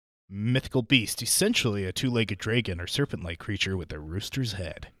mythical beast, essentially a two-legged dragon or serpent-like creature with a rooster's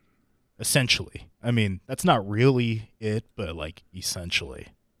head. Essentially. I mean, that's not really it, but, like, essentially.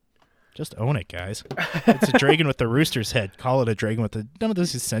 Just own it, guys. It's a dragon with a rooster's head. Call it a dragon with a... None of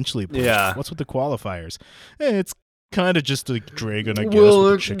this essentially... Yeah. What's with the qualifiers? It's kind of just a dragon, I guess, Well,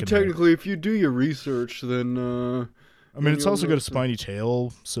 with a chicken head. technically, if you do your research, then... I mean, it's also got a spiny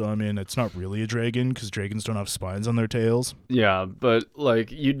tail, so, I mean, it's not really a dragon, because dragons don't have spines on their tails. Yeah, but, like,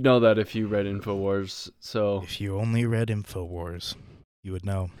 you'd know that if you read InfoWars, so... If you only read InfoWars, you would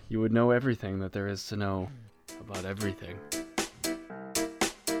know. You would know everything that there is to know about everything.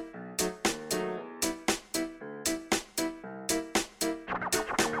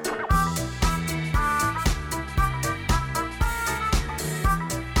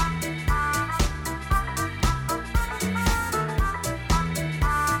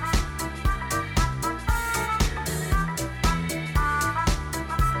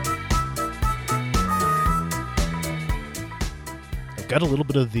 Got a little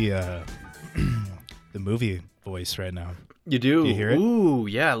bit of the the movie voice right now. You do? Do you hear it? Ooh,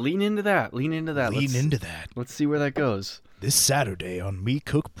 yeah, lean into that. Lean into that. Lean into that. Let's see where that goes. This Saturday on Me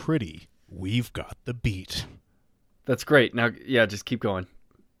Cook Pretty, we've got the beat. That's great. Now, yeah, just keep going.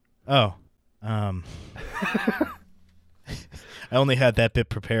 Oh. I only had that bit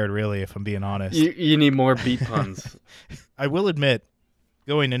prepared, really, if I'm being honest. You need more beat puns. I will admit,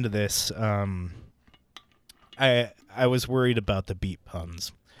 going into this, I was worried about the beat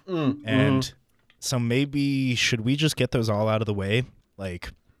puns. And so maybe should we just get those all out of the way,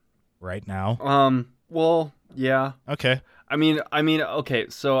 like, right now? Well, yeah. Okay. I mean, okay,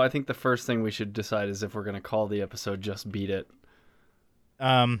 so I think the first thing we should decide is if we're going to call the episode Just Beat It.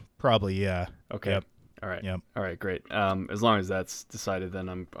 Probably, yeah. Okay. Yep. All right. Yep. All right, great. As long as that's decided, then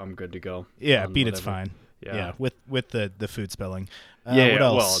I'm good to go. Yeah, beat it's fine. Yeah. With the food spelling. Yeah, what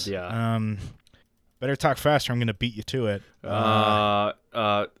else? well, yeah. Better talk faster. I'm going to beat you to it. I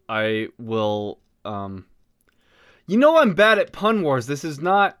will. You know I'm bad at pun wars. This is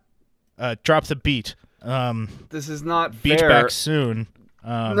not. Drop the beat. This is not beat fair. back soon.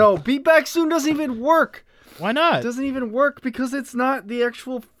 No, beat back soon doesn't even work. Why not? It doesn't even work because it's not the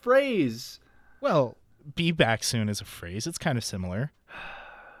actual phrase. Well, be back soon is a phrase. It's kind of similar.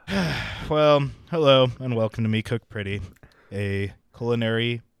 Well, hello and welcome to Me Cook Pretty, a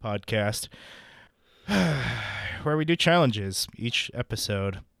culinary podcast where we do challenges each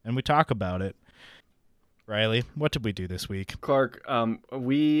episode and we talk about it. Riley, what did we do this week? Clark,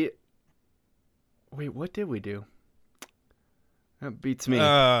 Wait, what did we do? That beats me.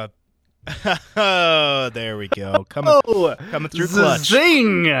 Oh, there we go. Coming through clutch.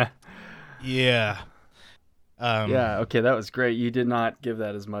 Zing! Yeah. Yeah, okay, that was great. You did not give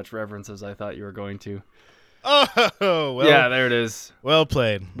that as much reverence as I thought you were going to. Oh, well. Yeah, there it is. Well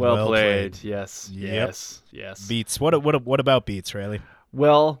played. Well played. Yes. Yep. Yes. Beats. What about beats, Riley?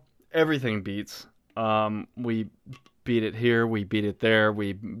 Well, everything beats. We beat it here, we beat it there,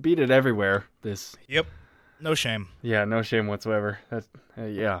 we beat it everywhere. Yep. No shame. Yeah, no shame whatsoever.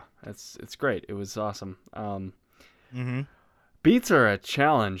 It's great. It was awesome. Beats are a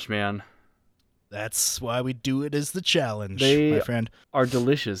challenge, man. That's why we do it as the challenge, they my friend. Are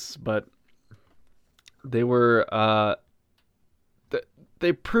delicious, but they were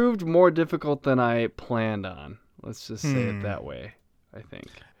they proved more difficult than I planned on. Let's just say it that way, I think.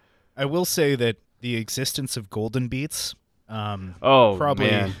 I will say that the existence of golden beets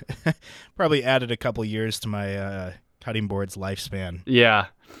probably added a couple years to my cutting board's lifespan. Yeah.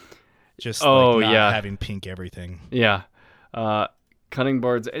 Just not having pink everything. Yeah. Cutting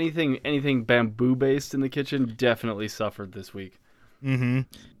boards, anything bamboo based in the kitchen definitely suffered this week. Mm-hmm.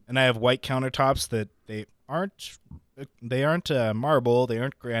 And I have white countertops that they aren't marble, they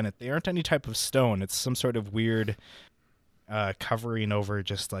aren't granite, they aren't any type of stone. It's some sort of weird covering over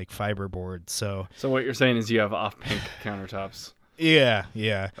just like fiberboard. So what you're saying is you have off pink countertops. Yeah.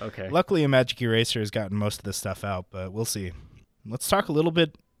 Okay. Luckily, a magic eraser has gotten most of the stuff out, but we'll see. Let's talk a little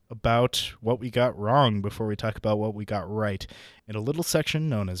bit about what we got wrong before we talk about what we got right in a little section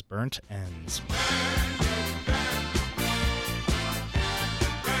known as Burnt Ends.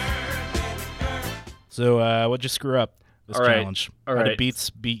 So, what'd you screw up this challenge? All How right. did beats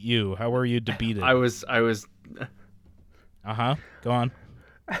beat you? How were you defeated? I was. Uh-huh. Go on.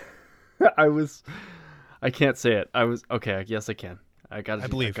 I can't say it. Okay. Yes, I can. I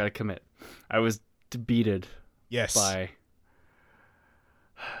gotta commit. I was defeated. Yes.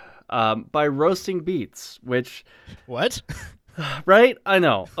 By roasting beets, which... What? Right? I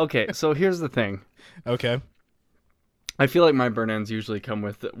know. Okay, so here's the thing. Okay. I feel like my burn ends usually come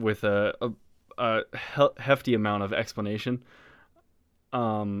with a hefty amount of explanation.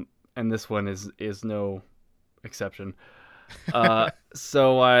 And and this one is no exception.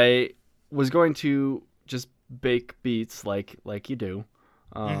 So I was going to just bake beets like you do.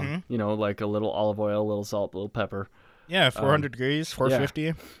 You know, like a little olive oil, a little salt, a little pepper. Yeah, 400 degrees,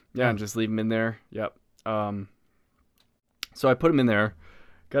 450. Yeah, and just leave them in there. Yep. So I put them in there,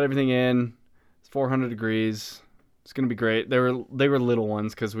 got everything in. It's 400 degrees. It's gonna be great. They were little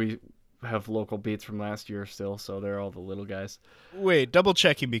ones because we have local beets from last year still, so they're all the little guys. Wait, double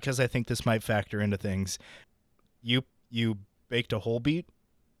checking because I think this might factor into things. You baked a whole beet?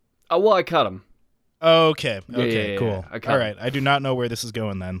 Oh, well, I cut them. Okay. Yeah, Okay. yeah, Cool. I cut All 'em. right. I do not know where this is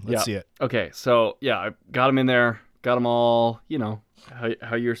going. Then let's see it. Okay, so yeah, I got them in there, got them all, you know,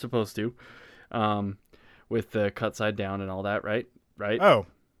 how you're supposed to, with the cut side down and all that, right? Oh,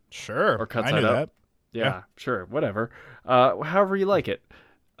 sure. Or cut I side knew up. that. Yeah, sure, whatever. However you like it.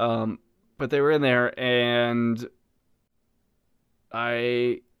 But they were in there, and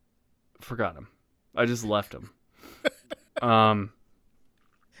I forgot them. I just left them.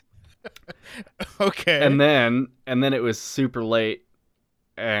 Okay. And then it was super late,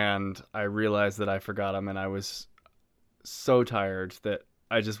 and I realized that I forgot them, and I was so tired that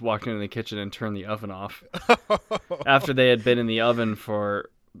I just walked into the kitchen and turned the oven off after they had been in the oven for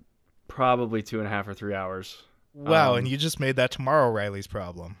probably 2.5 or 3 hours. Wow, and you just made that tomorrow Riley's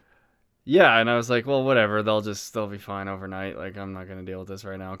problem. Yeah, and I was like, well, whatever. They'll be fine overnight. Like, I'm not gonna deal with this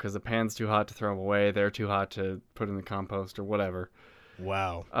right now because the pan's too hot to throw them away. They're too hot to put in the compost or whatever.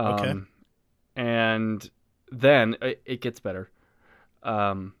 Wow. Okay. And then it gets better.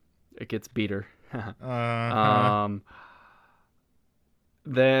 It gets beater.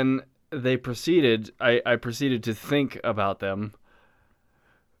 Then they proceeded. I proceeded to think about them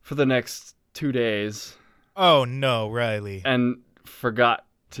for the next 2 days. Oh no, Riley. And forgot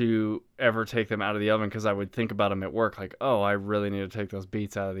to ever take them out of the oven because I would think about them at work, like, oh, I really need to take those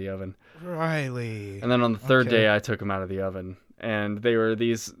beets out of the oven. Riley. And then on the third day, I took them out of the oven, and they were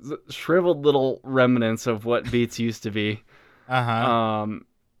these shriveled little remnants of what beets used to be. And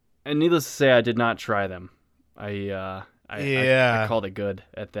needless to say, I did not try them. I called it good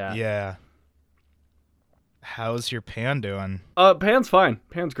at that. Yeah. How's your pan doing? Pan's fine.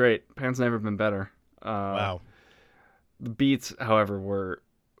 Pan's great. Pan's never been better. Wow. The beets, however, were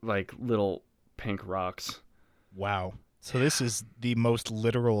like little pink rocks. Wow. So this is the most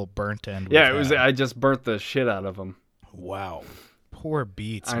literal burnt end. Yeah, it was. I just burnt the shit out of them. Wow. Poor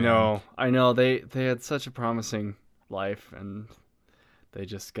beets. I know. They had such a promising life, and they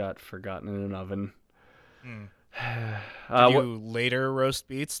just got forgotten in an oven. Did you later roast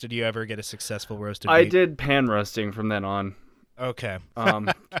beets? Did you ever get a successful roasted beet? I did pan roasting from then on. Okay.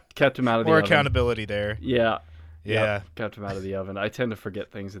 Kept them out of the More oven. accountability there. Yeah. Yeah. Kept them out of the oven. I tend to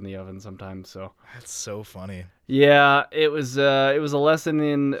forget things in the oven sometimes, so. That's so funny. Yeah, it was a lesson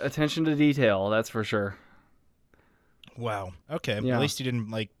in attention to detail, that's for sure. Wow. Okay. Yeah. At least you didn't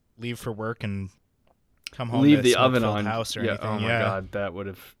like leave for work and come home Leave to the a oven smoke-filled on. house or yeah. anything. Oh my god, that would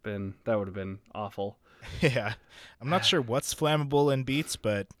have been awful. Yeah. I'm not sure what's flammable in beets,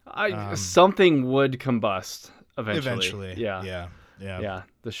 but something would combust eventually. Yeah. Yeah,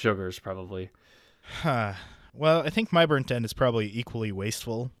 the sugars probably. Well, I think my burnt end is probably equally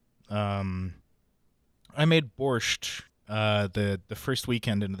wasteful. I made borscht the first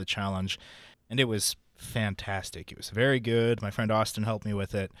weekend into the challenge, and it was fantastic. It was very good. My friend Austin helped me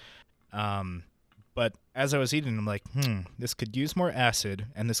with it. But as I was eating, I'm like, this could use more acid,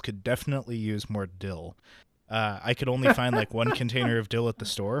 and this could definitely use more dill. I could only find like one container of dill at the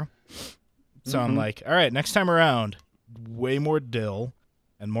store. So I'm like, all right, next time around, way more dill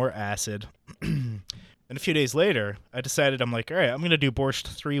and more acid. And a few days later, I decided, I'm like, all right, I'm going to do borscht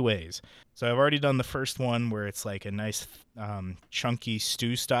 3 ways. So I've already done the first one where it's like a nice chunky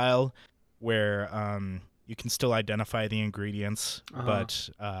stew style where you can still identify the ingredients, but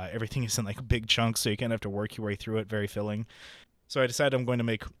everything isn't like big chunks, so you kind of have to work your way through it, very filling. So I decided I'm going to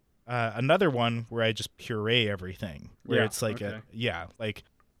make another one where I just puree everything, where it's like like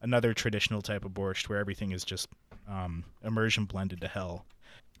another traditional type of borscht where everything is just immersion blended to hell.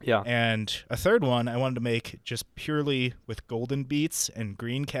 Yeah. And a third one I wanted to make just purely with golden beets and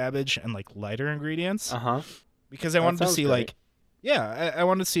green cabbage and like lighter ingredients. Because I wanted to see great. I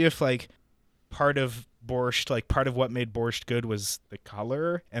wanted to see if like part of borscht, like part of what made borscht good was the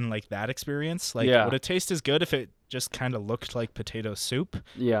color and like that experience. Like would it taste as good if it just kind of looked like potato soup?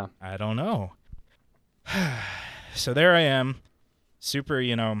 Yeah. I don't know. So there I am, super,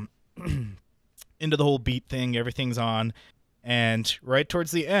 into the whole beet thing. Everything's on. And right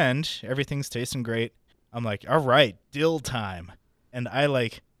towards the end, everything's tasting great. I'm like, all right, dill time. And I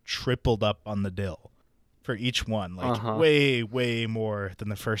like tripled up on the dill. for each one, like Uh-huh. way, way more than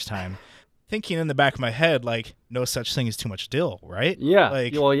the first time. Thinking in the back of my head, like, no such thing as too much dill, right? Yeah.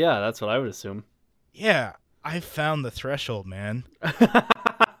 Like, Well, yeah, that's what I would assume. yeah, I found the threshold, man.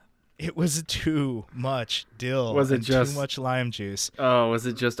 It was too much dill Was it and just- too much lime juice. Oh, was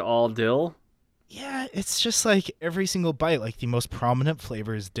it just all dill? Yeah, it's just like every single bite, like the most prominent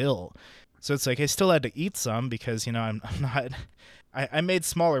flavor is dill. So it's like I still had to eat some because, I'm not. I made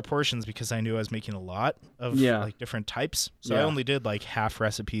smaller portions because I knew I was making a lot of Yeah. like different types. So I Yeah. only did like half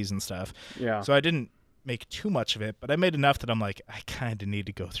recipes and stuff. Yeah. So I didn't make too much of it, but I made enough that I'm like, I kind of need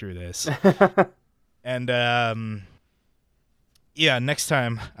to go through this. And yeah, next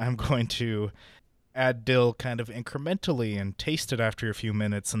time I'm going to add dill kind of incrementally and taste it after a few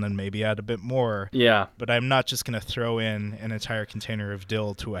minutes and then maybe add a bit more. Yeah. But I'm not just going to throw in an entire container of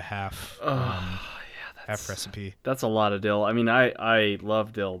dill to a half half recipe. That's a lot of dill. I mean, I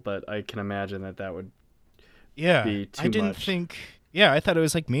love dill, but I can imagine that would Yeah. be too I didn't much. think. Yeah, I thought it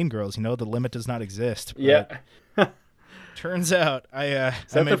was like Mean Girls. The limit does not exist. But Yeah. Turns out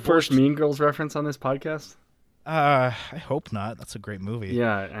Is that the first Mean Girls reference on this podcast? I hope not. That's a great movie.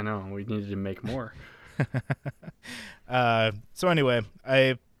 Yeah, I know. We needed to make more. So anyway,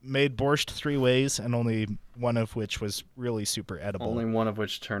 I made borscht 3 ways, and only one of which was really super edible. Only one of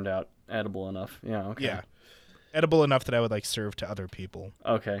which turned out edible enough. Yeah, okay. Yeah, edible enough that I would like serve to other people.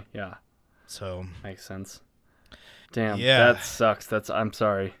 Okay, yeah. So Makes sense. Damn, Yeah. that sucks. I'm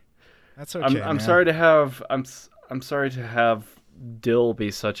sorry. that's okay. I'm man. sorry to have I'm sorry to have dill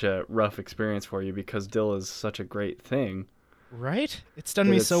be such a rough experience for you because dill is such a great thing. Right? It's done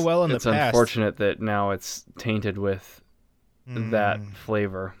But me so well in the it's past. unfortunate that now it's tainted with that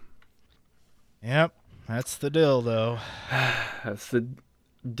flavor. Yep, that's the dill though. That's the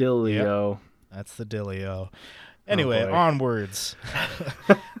dillio. That's the dillio. Anyway, boy. onwards.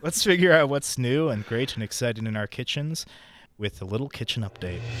 Let's figure out what's new and great and exciting in our kitchens with a little kitchen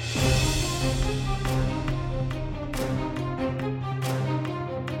update.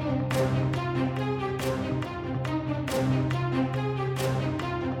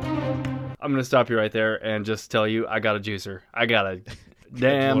 I'm gonna stop you right there and just tell you I got a juicer. I got a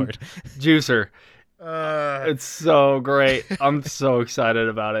damn Lord. juicer. It's so great. I'm so excited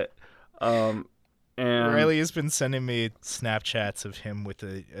about it. And Riley has been sending me Snapchats of him with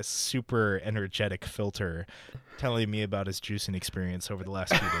a super energetic filter telling me about his juicing experience over the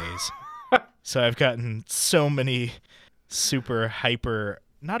last few days. So I've gotten so many super hyper,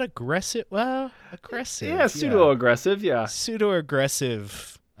 not aggressive, well, aggressive. yeah, pseudo aggressive. Yeah.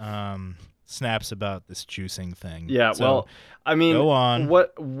 Pseudo-aggressive snaps about this juicing thing. Yeah. So, Well, I mean, go on.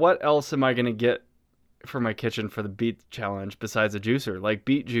 what else am I gonna get for my kitchen for the beet challenge besides a juicer? Like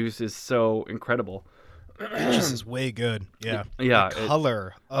beet juice is so incredible. this is way good. Yeah. Yeah. The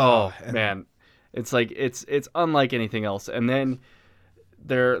color. Oh and- man, it's like it's unlike anything else. And then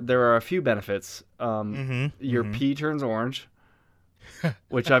there are a few benefits. Your pea turns orange,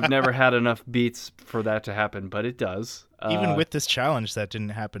 which I've never had enough beets for that to happen, but it does. Even with this challenge, that didn't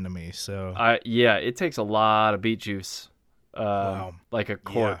happen to me. So yeah, it takes a lot of beet juice, Wow. like a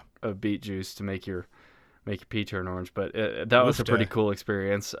quart of beet juice to make your pea turn orange. But that was a pretty cool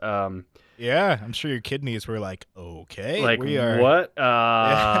experience. yeah, I'm sure your kidneys were like, okay, Like we are.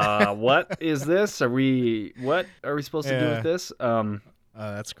 what? What is this? What are we supposed to do with this?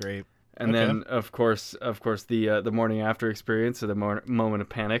 That's great. And Okay. then of course the morning after experience or the moment of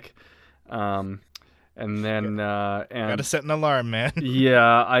panic, and then Gotta and set an alarm, man.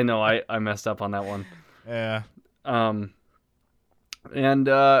 yeah, I know I messed up on that one. Yeah. And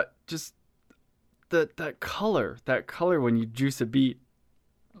just that color when you juice a beet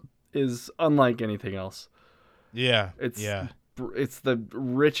is unlike anything else. Yeah. It's yeah. it's the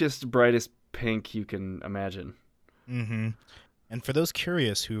richest, brightest pink you can imagine. Mm-hmm. And for those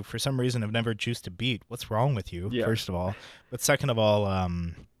curious who, for some reason, have never juiced a beet, what's wrong with you? Yeah. First of all, but second of all,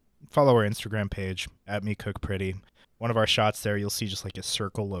 follow our Instagram page at @mecookpretty. One of our shots there, you'll see just like a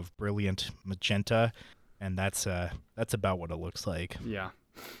circle of brilliant magenta, and that's about what it looks like. Yeah,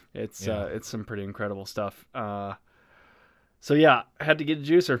 it's Yeah. it's some pretty incredible stuff. So yeah, I had to get a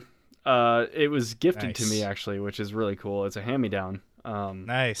juicer. It was gifted to Nice. me actually, which is really cool. It's a hand-me-down.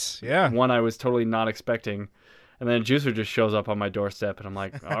 Nice. Yeah. One I was totally not expecting, and then a juicer just shows up on my doorstep, and I'm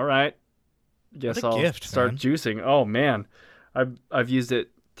like, all right, guess What a I'll gift, start man. juicing. Oh man, I've used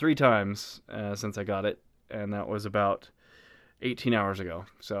it 3 times since I got it, and that was about 18 hours ago.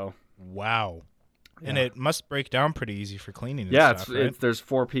 So Wow. And yeah. it must break down pretty easy for cleaning and yeah, stuff, right? there's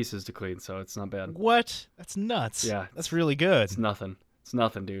 4 pieces to clean, so it's not bad. What? That's nuts. Yeah. That's really good. It's nothing. It's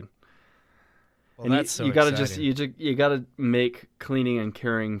nothing, dude. Well, And that's so you gotta exciting. you gotta make cleaning and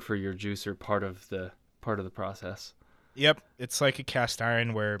caring for your juicer part of the part of the process. Yep, it's like a cast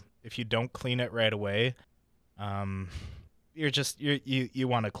iron where if you don't clean it right away, you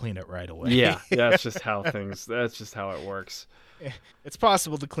want to clean it right away. Yeah, that's just how it works. It's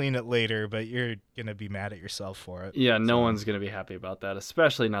possible to clean it later, but you're gonna be mad at yourself for it. Yeah, no one's gonna be happy about that,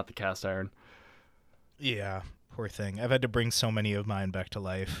 especially not the cast iron. Yeah, poor thing. I've had to bring so many of mine back to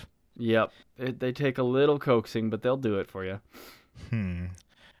life. Yep, they take a little coaxing, but they'll do it for you.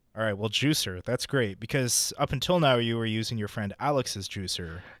 All right, well, juicer, that's great, because up until now you were using your friend Alex's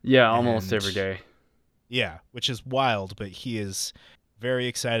juicer. Yeah, almost every day. Yeah, which is wild, but he is very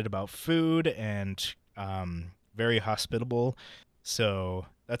excited about food and very hospitable, so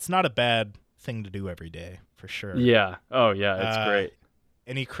that's not a bad thing to do every day, for sure. Yeah, oh yeah, it's great.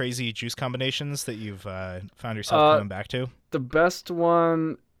 Any crazy juice combinations that you've found yourself coming back to? The best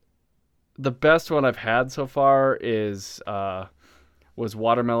one I've had so far was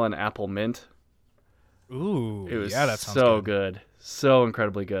watermelon apple mint. Ooh, it was that sounds so good, so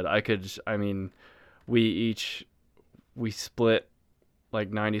incredibly good. We split like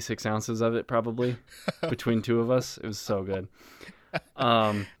 96 ounces of it probably between two of us. It was so good.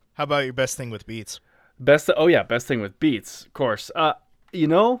 How about your best thing with beets? Best thing with beets, of course. Like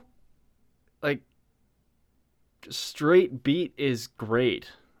straight beet is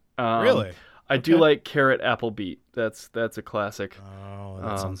great. Really? I do like carrot apple beet. That's a classic. Oh,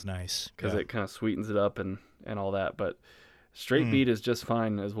 that sounds nice. Because it kind of sweetens it up and all that. But straight beet is just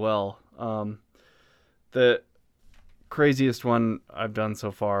fine as well. The craziest one I've done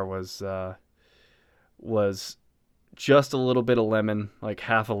so far was just a little bit of lemon, like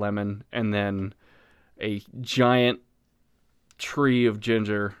half a lemon, and then a giant tree of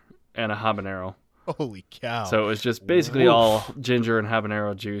ginger and a habanero. Holy cow. So it was just basically all ginger and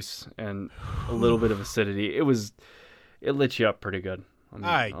habanero juice and a little bit of acidity. It lit you up pretty good.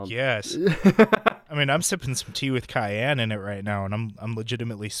 I guess. I mean, I'm sipping some tea with cayenne in it right now, and I'm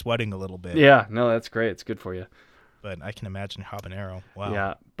legitimately sweating a little bit. Yeah, no, that's great. It's good for you. But I can imagine habanero. Wow.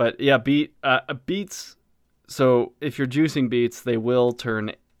 Yeah, but yeah, beets. So if you're juicing beets, they will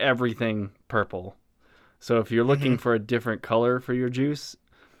turn everything purple. So if you're looking for a different color for your juice,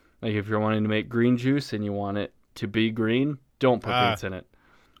 like if you're wanting to make green juice and you want it to be green, don't put beets in it.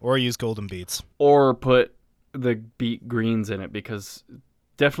 Or use golden beets. Or put the beet greens in it, because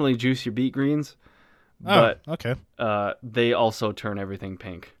definitely juice your beet greens. But okay. They also turn everything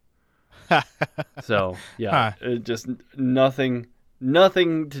pink. So yeah, just nothing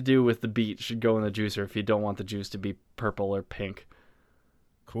to do with the beet should go in the juicer if you don't want the juice to be purple or pink.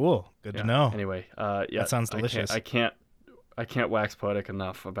 Cool. Good to know. Anyway, that sounds delicious. I can't wax poetic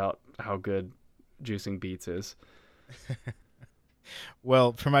enough about how good juicing beets is.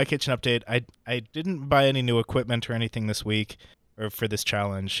 Well, for my kitchen update, I didn't buy any new equipment or anything this week or for this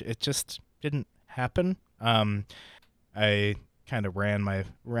challenge. It just didn't happen. I kind of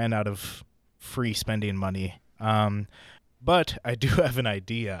ran out of free spending money. But I do have an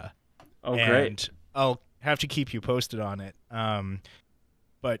idea. Oh, and great. I'll have to keep you posted on it.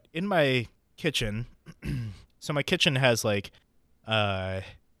 But in my kitchen, so my kitchen has like,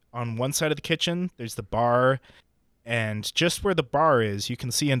 on one side of the kitchen, there's the bar, and just where the bar is, you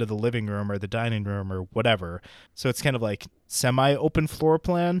can see into the living room or the dining room or whatever. So it's kind of like semi-open floor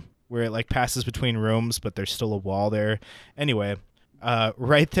plan where it like passes between rooms, but there's still a wall there. Anyway,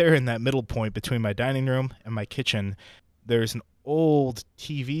 right there in that middle point between my dining room and my kitchen, there's an old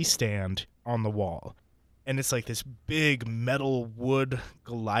TV stand on the wall. And it's like this big metal wood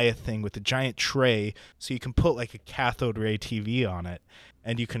Goliath thing with a giant tray, so you can put like a cathode ray TV on it,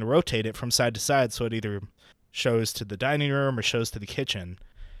 and you can rotate it from side to side so it either shows to the dining room or shows to the kitchen.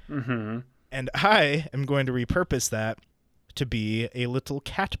 Mm-hmm. And I am going to repurpose that to be a little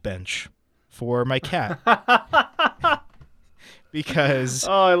cat bench for my cat. Because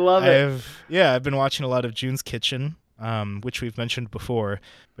I love it. I've been watching a lot of June's Kitchen, which we've mentioned before,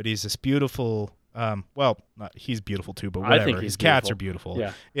 but he's this beautiful, he's beautiful too, but whatever. I think his cats are beautiful.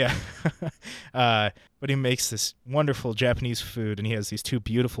 Yeah. But he makes this wonderful Japanese food, and he has these two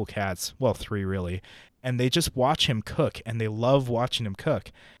beautiful cats, well, three really, and they just watch him cook, and they love watching him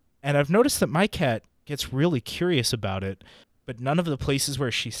cook. And I've noticed that my cat gets really curious about it, but none of the places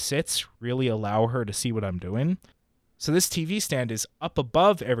where she sits really allow her to see what I'm doing. So this TV stand is up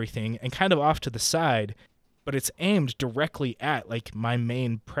above everything and kind of off to the side, but it's aimed directly at like my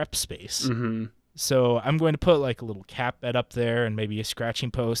main prep space. Mm-hmm. So I'm going to put like a little cat bed up there and maybe a scratching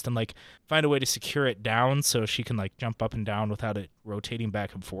post and like find a way to secure it down so she can like jump up and down without it rotating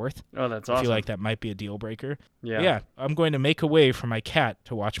back and forth. Oh, that's awesome. I feel like that might be a deal breaker. Yeah. I'm going to make a way for my cat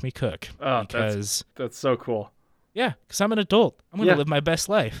to watch me cook. Oh, that's so cool. Yeah, because I'm an adult. I'm going to live my best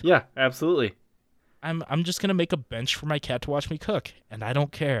life. Yeah, absolutely. I'm just gonna make a bench for my cat to watch me cook, and I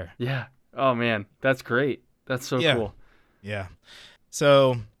don't care. Yeah. Oh man, that's great. That's so Yeah. cool. Yeah.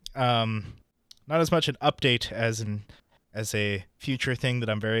 So, not as much an update as a future thing that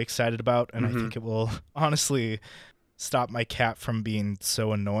I'm very excited about, and I think it will honestly stop my cat from being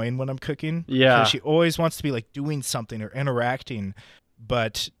so annoying when I'm cooking. Yeah. Because she always wants to be like doing something or interacting,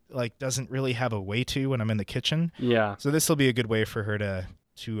 but like doesn't really have a way to when I'm in the kitchen. Yeah. So this will be a good way for her to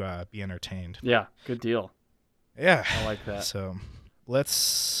be entertained. Yeah. Good deal. Yeah. I like that. So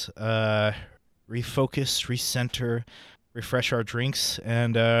let's refocus, recenter, refresh our drinks,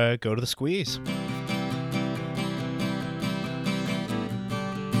 and go to the squeeze.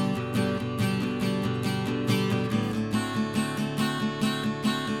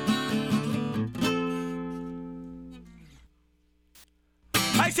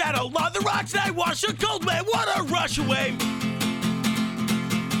 I saddle on the rocks and I wash a cold wet water rush away.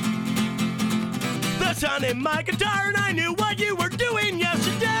 The sun in my guitar and I knew what you were doing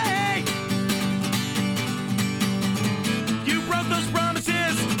yesterday. You broke those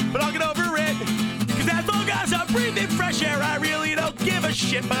promises, but I'll get over it. Cause as long as I'm breathing fresh air, I really don't give a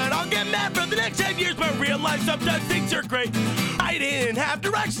shit. But I'll get mad for the next 10 years, but realize sometimes things are great. I didn't have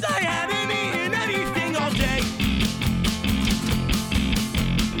directions, I hadn't eaten anything all day.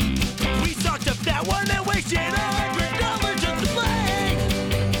 We sucked up that one and wasted $100 just to play.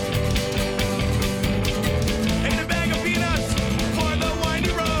 And a bag of peanuts for the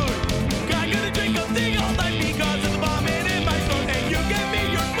windy road. I'm gonna drink a thing all night because of the vomit in my throat. And you gave me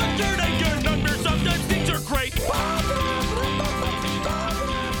your sweatshirt and your number. Sometimes things are great.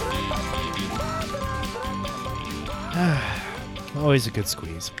 Always a good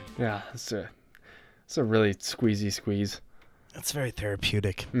squeeze. Yeah. It's a really squeezy squeeze. It's very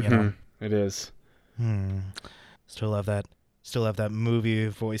therapeutic, you know. It is. Still have that movie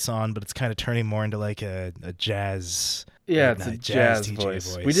voice on, but it's kind of turning more into like a jazz. Yeah, like it's a a jazz DJ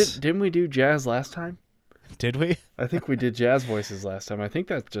voice. voice. Didn't we do jazz last time? Did we? I think we did jazz voices last time. I think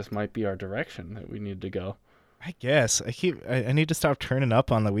that just might be our direction that we need to go. I guess. I need to stop turning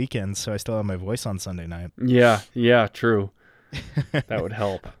up on the weekends so I still have my voice on Sunday night. Yeah, true. That would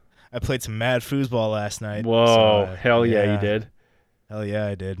help. I played some mad foosball last night. Whoa, so, hell yeah, you did. Hell yeah,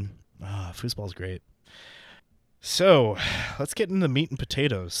 I did. Foosball's great. So, let's get into the meat and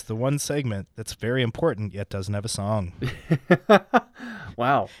potatoes, the one segment that's very important yet doesn't have a song.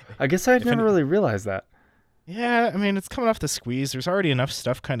 Wow. I guess I'd never really realized that. Yeah, I mean, it's coming off the squeeze. There's already enough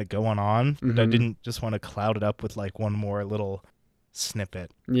stuff kind of going on, but I didn't just want to cloud it up with like one more little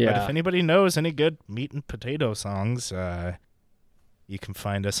snippet. Yeah. But if anybody knows any good meat and potato songs, you can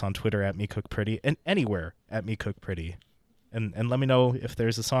find us on Twitter at MeCookPretty and anywhere at MeCookPretty. And let me know if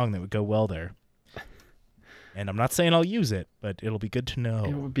there's a song that would go well there. And I'm not saying I'll use it, but it'll be good to know.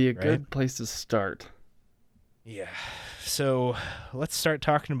 It would be a right? good place to start. Yeah. So let's start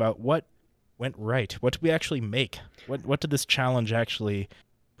talking about what went right. What did we actually make? What did this challenge actually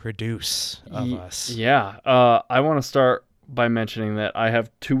produce of us? Yeah. I want to start by mentioning that I have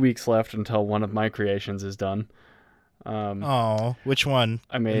 2 weeks left until one of my creations is done. Which one?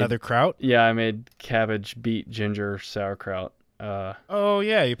 I made Another kraut? Yeah, I made cabbage, beet, ginger, sauerkraut. Oh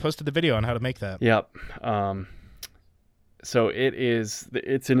yeah, you posted the video on how to make that. Yep. So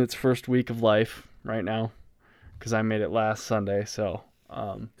it's in its first week of life right now because I made it last Sunday. So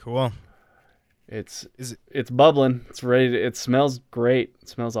Cool. it's bubbling. It's ready. It smells great. It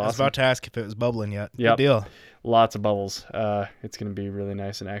smells awesome. I was about to ask if it was bubbling yet. Yep. Good deal. Lots of bubbles. It's gonna be really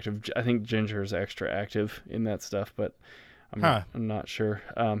nice and active. I think ginger is extra active in that stuff, but I'm not sure.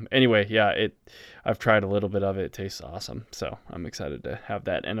 Anyway, yeah, I've tried a little bit of it. It tastes awesome, so I'm excited to have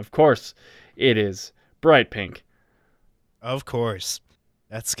that. And of course, it is bright pink. Of course.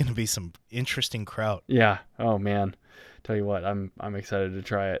 That's gonna be some interesting kraut. Yeah. Oh man. Tell you what, I'm excited to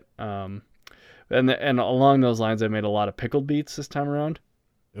try it. And along those lines, I made a lot of pickled beets this time around.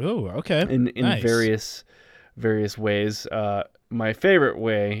 Ooh, okay. In Nice. various ways. My favorite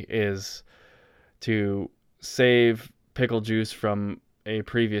way is to save pickle juice from a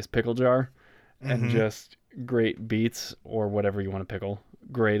previous pickle jar and just grate beets or whatever you want to pickle.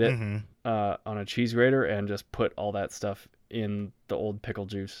 Grate it on a cheese grater and just put all that stuff in the old pickle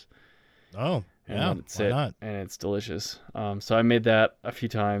juice. Oh, And yeah. let it sit, Why not? and it's delicious. So I made that a few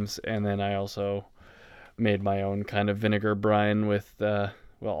times, and then I also made my own kind of vinegar brine with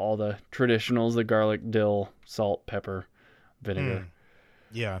all the traditionals: the garlic, dill, salt, pepper, vinegar.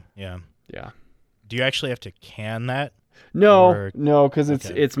 Yeah. Yeah. Do you actually have to can that? No, because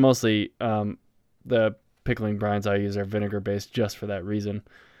Okay. it's mostly the pickling brines I use are vinegar based just for that reason.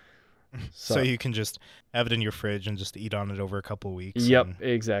 So you can just have it in your fridge and just eat on it over a couple weeks. Yep, and-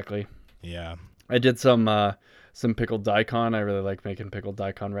 exactly. yeah. I did some pickled daikon. I really like making pickled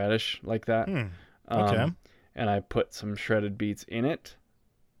daikon radish like that. Okay. And I put some shredded beets in it.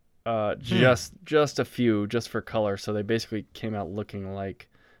 Just a few, just for color. So they basically came out looking like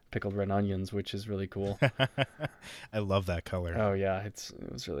pickled red onions, which is really cool. I love that color. Oh yeah, it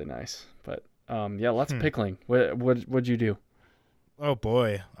was really nice. But yeah, lots of pickling. What'd you do? Oh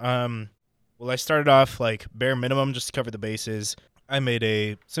boy. Well, I started off like bare minimum just to cover the bases. I made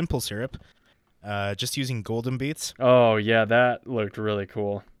a simple syrup, just using golden beets. Oh yeah, that looked really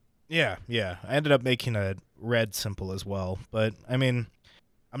cool. Yeah. I ended up making a red simple as well, but I mean,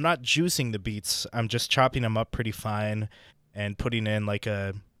 I'm not juicing the beets. I'm just chopping them up pretty fine and putting in like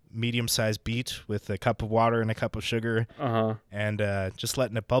a medium-sized beet with a cup of water and a cup of sugar, and just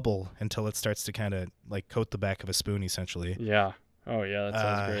letting it bubble until it starts to kind of like coat the back of a spoon, essentially. Yeah. Oh yeah, that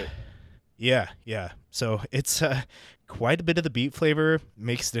sounds great. Yeah. So it's quite a bit of the beet flavor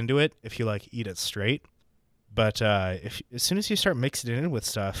mixed into it if you like eat it straight. But as soon as you start mixing it in with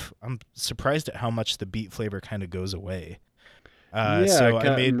stuff, I'm surprised at how much the beet flavor kind of goes away. So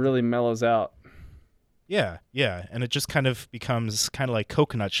it really mellows out. Yeah, and it just kind of becomes kind of like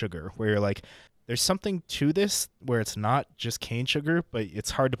coconut sugar, where you're like, there's something to this where it's not just cane sugar, but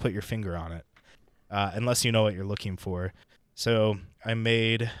it's hard to put your finger on it unless you know what you're looking for. So I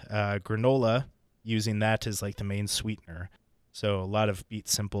made granola using that as like the main sweetener. So a lot of beet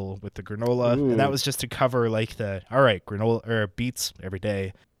simple with the granola, and that was just to cover like granola or beets every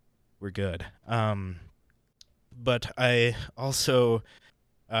day. We're good. But I also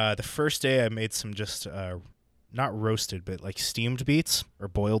the first day I made some just not roasted, but like steamed beets or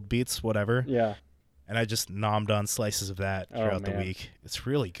boiled beets, whatever. Yeah. And I just nommed on slices of that throughout the week. It's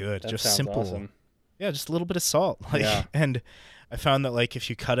really good. That just sounds simple. Awesome. Yeah, just a little bit of salt. And I found that like if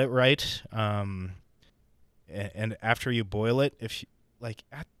you cut it right, and after you boil it, if you, like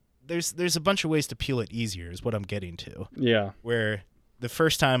there's a bunch of ways to peel it easier is what I'm getting to. Yeah. Where the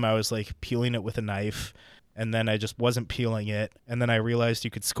first time I was like peeling it with a knife, and then I just wasn't peeling it, and then I realized you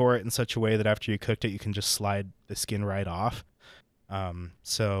could score it in such a way that after you cooked it, you can just slide the skin right off.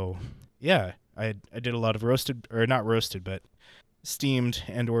 So yeah, I did a lot of roasted, or not roasted, but steamed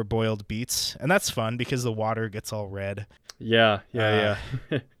and or boiled beets, and that's fun because the water gets all red. Yeah.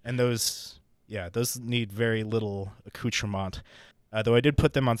 And those need very little accoutrement. Though I did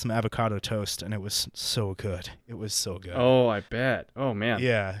put them on some avocado toast, and it was so good. It was so good. Oh, I bet. Oh man.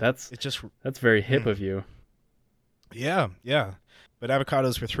 Yeah. That's very hip of you. Yeah. But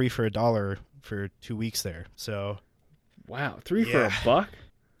avocados were $3 for $1 for 2 weeks there. So wow, $3 for $1?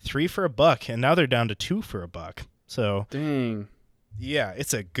 $3 for $1, and now they're down to $2 for $1. So dang. Yeah,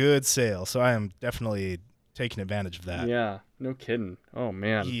 it's a good sale. So I am definitely taking advantage of that. Yeah, no kidding. Oh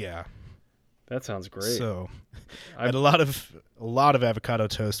man. Yeah. That sounds great. So I had a lot of avocado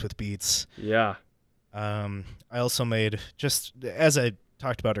toast with beets. Yeah. I also made, just as I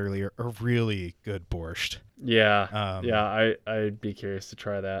talked about earlier, a really good borscht. Yeah. I'd be curious to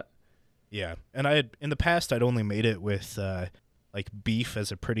try that. Yeah. And in the past I'd only made it with like beef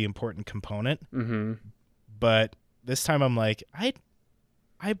as a pretty important component. Mm-hmm. But this time I'm like, I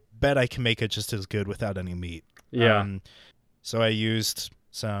bet I can make it just as good without any meat. Yeah. So I used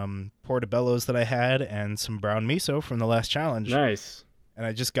some portobellos that I had and some brown miso from the last challenge. Nice. And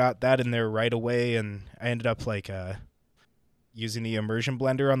I just got that in there right away, and I ended up like using the immersion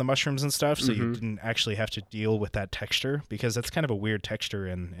blender on the mushrooms and stuff, so you didn't actually have to deal with that texture, because that's kind of a weird texture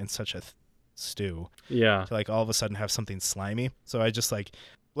in such a stew. Yeah. To like all of a sudden have something slimy. So I just like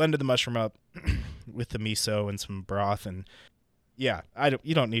blended the mushroom up with the miso and some broth, and yeah,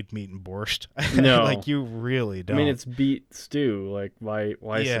 you don't need meat in borscht. No. Like you really don't. I mean, it's beet stew. Like why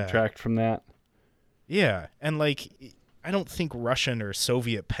subtract from that? Yeah. And like I don't think Russian or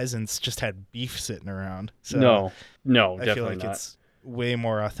Soviet peasants just had beef sitting around. So no, I definitely feel like not. it's way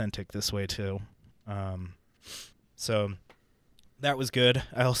more authentic this way too. So that was good.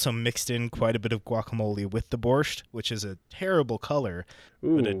 I also mixed in quite a bit of guacamole with the borscht, which is a terrible color,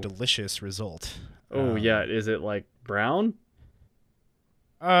 but a delicious result. Oh yeah, is it like brown?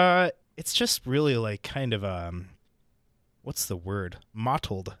 It's just really like kind of what's the word?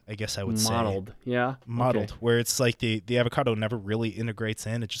 Mottled, I guess I would say. Mottled, yeah. Mottled, okay. where it's like the avocado never really integrates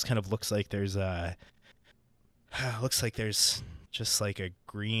in. It just kind of looks like there's just like a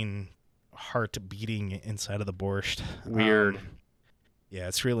green heart beating inside of the borscht. Weird. Yeah,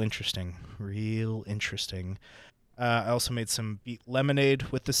 it's real interesting. Real interesting. I also made some beet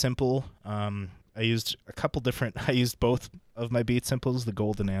lemonade with the simple. I used both of my beet simples, the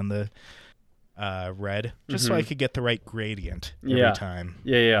golden and the red, just so I could get the right gradient every time.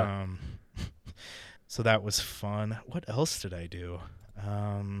 Yeah. So that was fun. What else did I do?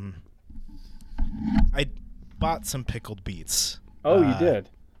 I bought some pickled beets. Oh, you did.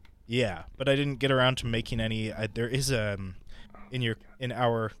 Yeah, but I didn't get around to making any. There is in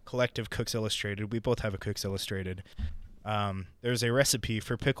our collective Cooks Illustrated. We both have a Cooks Illustrated. There's a recipe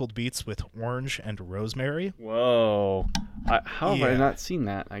for pickled beets with orange and rosemary. Whoa. How have I Yeah. not seen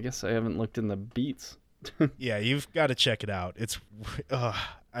that? I guess I haven't looked in the beets. Yeah, you've got to check it out. It's,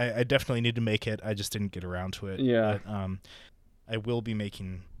 I definitely need to make it. I just didn't get around to it. Yeah. But, I will be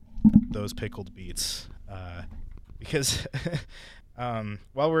making those pickled beets because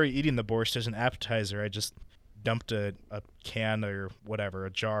while we're eating the borscht as an appetizer, I just dumped a can or whatever,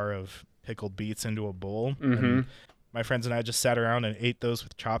 a jar of pickled beets into a bowl. Mm-hmm. And my friends and I just sat around and ate those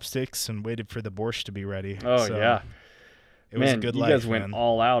with chopsticks and waited for the borscht to be ready. Oh, So yeah. It was Man, a good you life, guys went man.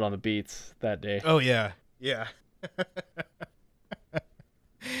 all out on the beets that day. Oh, yeah. Yeah.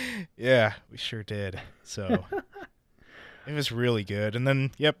 Yeah, we sure did. So it was really good. And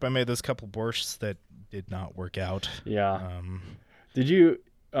then, yep, I made those couple borschts that did not work out. Yeah. Did you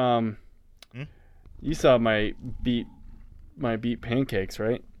you saw my beet pancakes,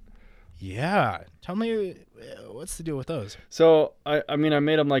 right? Yeah. Tell me, what's the deal with those? So I mean I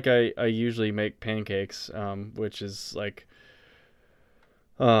made them like I usually make pancakes, which is like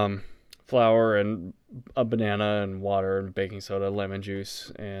flour and a banana and water and baking soda, lemon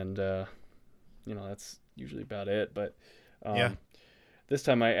juice, and that's usually about it. But Yeah. this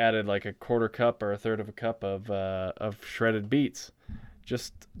time I added like a quarter cup or a third of a cup of shredded beets,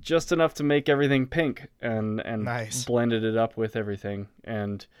 just enough to make everything pink, and Nice. blended it up with everything,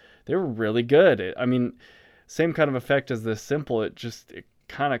 and they were really good. I mean, same kind of effect as the simple. It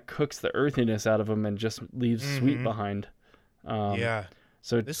kind of cooks the earthiness out of them and just leaves sweet behind. Yeah.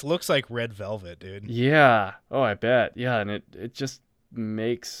 So This looks like red velvet, dude. yeah. Oh, I bet. Yeah, and it just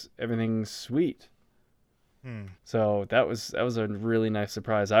makes everything sweet. So that was a really nice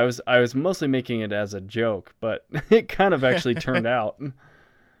surprise. I was mostly making it as a joke, but it kind of actually turned out.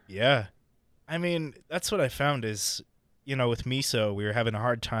 Yeah. I mean, that's what I found is, with miso, we were having a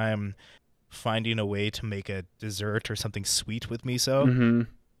hard time finding a way to make a dessert or something sweet with miso. Mm-hmm.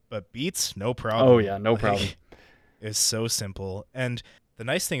 But beets, no problem. Oh yeah, no problem. It's so simple. And the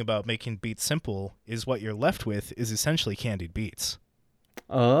nice thing about making beets simple is what you're left with is essentially candied beets.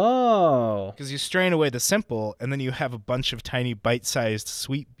 Oh. Because you strain away the simple, and then you have a bunch of tiny bite-sized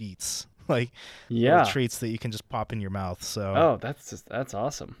sweet beets, like Yeah. little treats that you can just pop in your mouth. So Oh, that's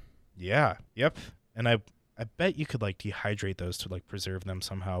awesome. yeah, yep. And I bet you could like dehydrate those to like preserve them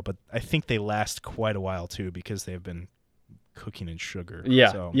somehow, but I think they last quite a while too because they've been cooking in sugar.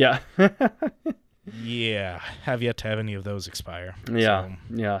 Yeah. So, Yeah. yeah. Have yet to have any of those expire. Yeah. So,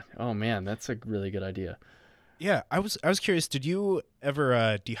 Yeah. Oh man, that's a really good idea. yeah. I was curious. Did you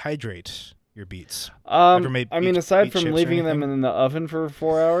ever dehydrate your beets? Ever made I mean, beet aside from chips or leaving them anything? in the oven for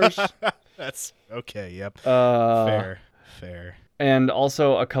 4 hours, That's okay. Yep. fair. Fair. And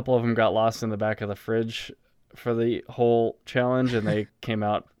also, a couple of them got lost in the back of the fridge for the whole challenge, and they came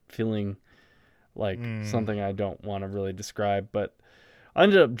out feeling like something I don't want to really describe. But I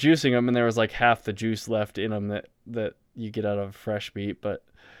ended up juicing them, and there was like half the juice left in them that you get out of a fresh beet. But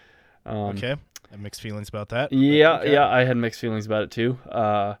Okay. I have mixed feelings about that. but yeah, okay. yeah, I had mixed feelings about it too.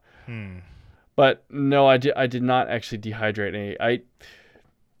 But no, I did not actually dehydrate any.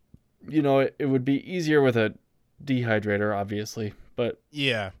 It would be easier with a dehydrator, obviously, but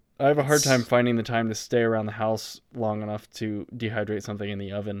Yeah. I have a hard It's- time finding the time to stay around the house long enough to dehydrate something in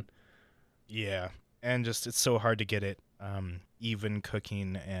the oven. Yeah. And just it's so hard to get it even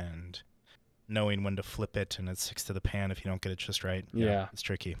cooking and knowing when to flip it and it sticks to the pan if you don't get it just right. Yeah. It's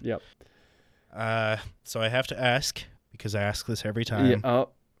tricky. Yep. So I have to ask, because I ask this every time. Yeah, Are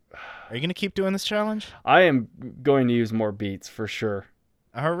you going to keep doing this challenge? I am going to use more beets for sure.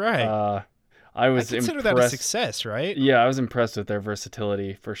 All right. I I was consider impressed. that a success, right? Yeah, I was impressed with their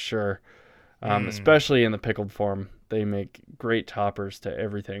versatility for sure. Especially in the pickled form. They make great toppers to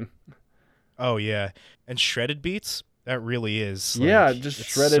everything. Oh, yeah. And shredded beets? That really is. Yeah, like, just it's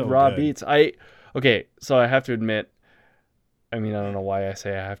shredded so raw good. beets. Okay, so I have to admit, I mean, I don't know why I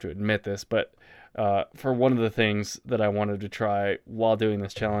say I have to admit this, but for one of the things that I wanted to try while doing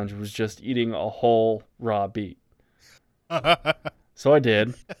this challenge was just eating a whole raw beet. So I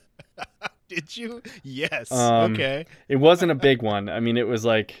did. Did you? Yes. Um, Okay. It wasn't a big one. I mean, it was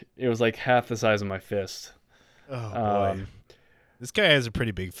like half the size of my fist. Oh, boy. This guy has a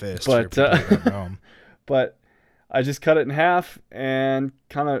pretty big fist. but, for people who don't know him. But I just cut it in half and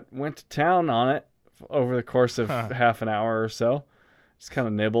kind of went to town on it over the course of half an hour or so. Just kind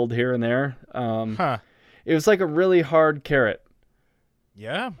of nibbled here and there. Huh. It was like a really hard carrot.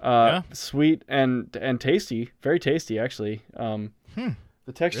 Yeah. Sweet and tasty. Very tasty, actually. The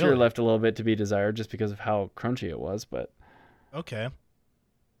The texture Really? left a little bit to be desired just because of how crunchy it was, but Okay.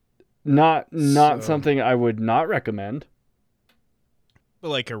 not So- something I would not recommend. But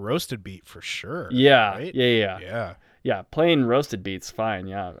like a roasted beet for sure. Yeah, Right? yeah. Yeah, plain roasted beet's fine,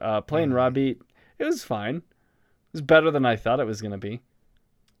 yeah. Plain raw beet, it was fine. It was better than I thought it was going to be.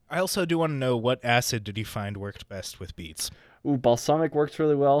 I also do want to know, what acid did you find worked best with beets? Ooh, balsamic works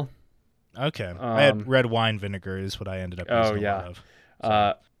really well. Okay. I had red wine vinegar is what I ended up using a lot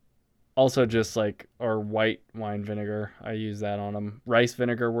of. Also just like, or white wine vinegar, I use that on them. Rice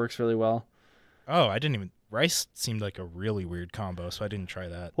vinegar works really well. Oh, I didn't even... Rice seemed like a really weird combo, so I didn't try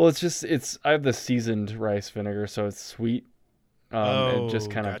that. Well, I have the seasoned rice vinegar, so it's sweet. It just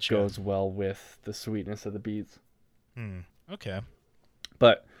kind of gotcha. goes well with the sweetness of the beets. Okay.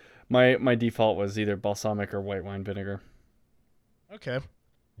 But my default was either balsamic or white wine vinegar. Okay.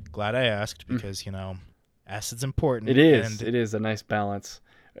 Glad I asked because, acid's important. It is. And It is a nice balance.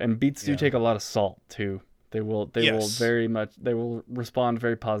 And beets do Yeah. take a lot of salt too. They will Yes. they will respond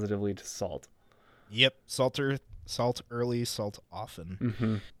very positively to salt. Yep. Salt early, salt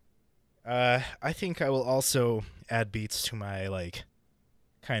often. Mm-hmm. I think I will also add beets to my,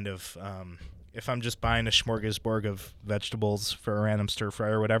 kind of, if I'm just buying a smorgasbord of vegetables for a random stir fry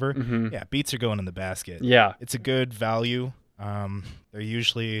or whatever, Mm-hmm. yeah, beets are going in the basket. Yeah. It's a good value. They're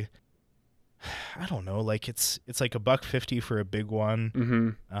usually, I don't know, it's like $1.50 for a big one,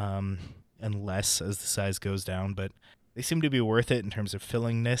 Mm-hmm. and less as the size goes down, but they seem to be worth it in terms of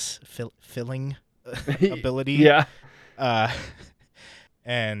filling ability. Yeah.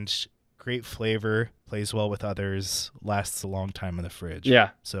 And great flavor, plays well with others, lasts a long time in the fridge. Yeah.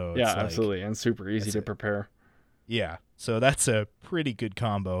 So Yeah, it's like, absolutely. And super easy that's to it. prepare. Yeah. So that's a pretty good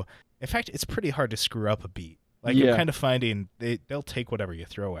combo. In fact, it's pretty hard to screw up a beet. Yeah. I'm kind of finding they'll take whatever you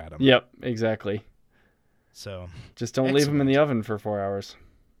throw at them. Yep, exactly. So, Just don't leave them in the oven for 4 hours.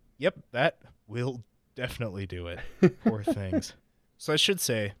 yep, that will definitely do it. Poor things. So I should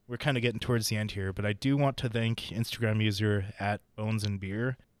say, we're kind of getting towards the end here, but I do want to thank Instagram user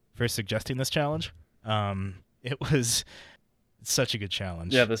 @BonesandBeer for suggesting this challenge. It was such a good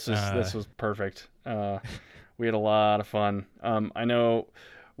challenge. Yeah, this was perfect. We had a lot of fun. I know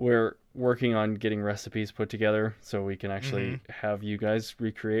we're working on getting recipes put together so we can actually have you guys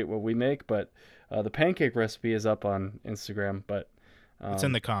recreate what we make, but the pancake recipe is up on Instagram, but it's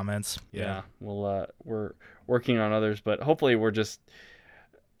in the comments. yeah, we're working on others, but hopefully we're just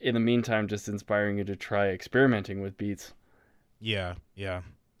in the meantime just inspiring you to try experimenting with beets. Yeah.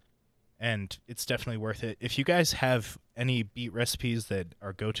 And it's definitely worth it. If you guys have any beet recipes that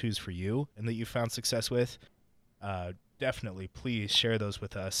are go-tos for you and that you found success with, definitely please share those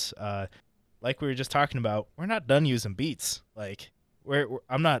with us. Like we were just talking about, we're not done using beets.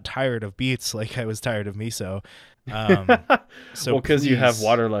 I'm not tired of beets like I was tired of miso. So well, because you have please-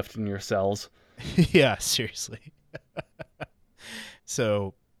 water left in your cells. Yeah, seriously.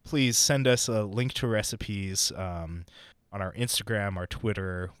 So please send us a link to recipes on our Instagram, our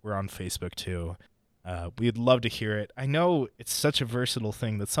Twitter. We're on Facebook too. We'd love to hear it. I know it's such a versatile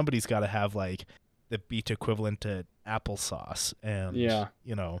thing that somebody's got to have the beet equivalent to applesauce and Yeah.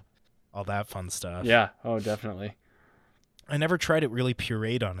 all that fun stuff. Yeah. Oh, definitely. I never tried it really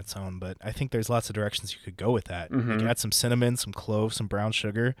pureed on its own, but I think there's lots of directions you could go with that. You can add some cinnamon, some cloves, some brown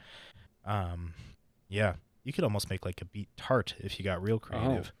sugar. Yeah, you could almost make a beet tart if you got real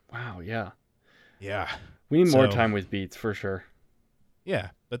creative. Oh, wow. Yeah. Yeah. We need more So- time with beets for sure. Yeah,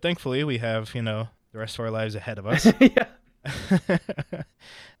 but thankfully we have, the rest of our lives ahead of us. Yeah.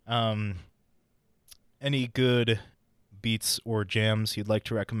 Any good beets or jams you'd like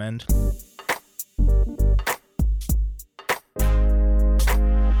to recommend?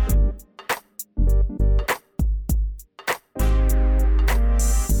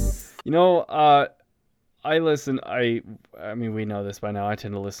 I listen. I mean, we know this by now. I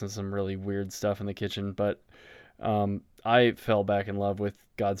tend to listen to some really weird stuff in the kitchen, but I fell back in love with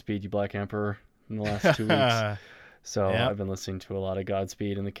Godspeed You Black Emperor in the last 2 weeks. So Yep. I've been listening to a lot of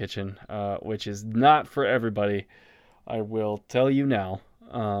Godspeed in the kitchen, which is not for everybody. I will tell you now.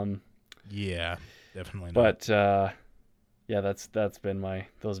 Yeah, definitely not. But yeah, those have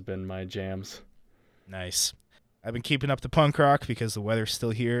been my jams. Nice. I've been keeping up the punk rock because the weather's still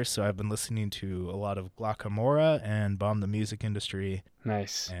here, so I've been listening to a lot of Glockamora and Bomb the Music Industry,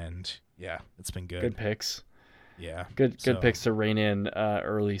 Nice. and yeah, it's been good. Good picks. Yeah. Good So- picks to rein in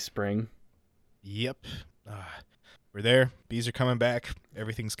early spring. Yep. We're there. Bees are coming back.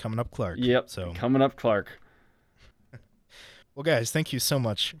 Everything's coming up Clark. Yep. So, Coming up, Clark. well, guys, thank you so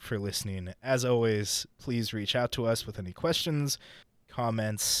much for listening. As always, please reach out to us with any questions,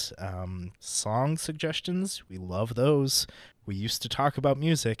 comments, song suggestions. We love those. We used to talk about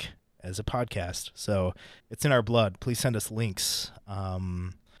music as a podcast, so it's in our blood. Please send us links.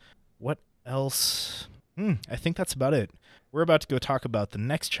 What else? I think that's about it. We're about to go talk about the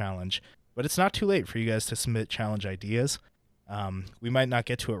next challenge, but it's not too late for you guys to submit challenge ideas. We might not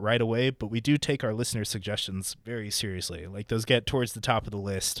get to it right away, but we do take our listener suggestions very seriously. Like, those get towards the top of the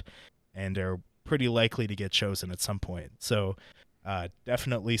list and are pretty likely to get chosen at some point. So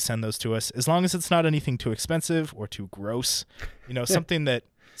definitely send those to us, as long as it's not anything too expensive or too gross. You know, something that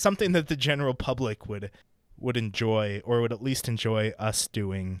the general public would enjoy, or would at least enjoy us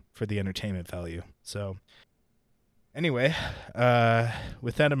doing for the entertainment value. So anyway,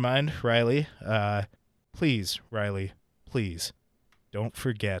 with that in mind, Riley, please don't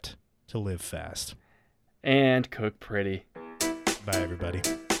forget to live fast. And cook pretty. Bye, everybody.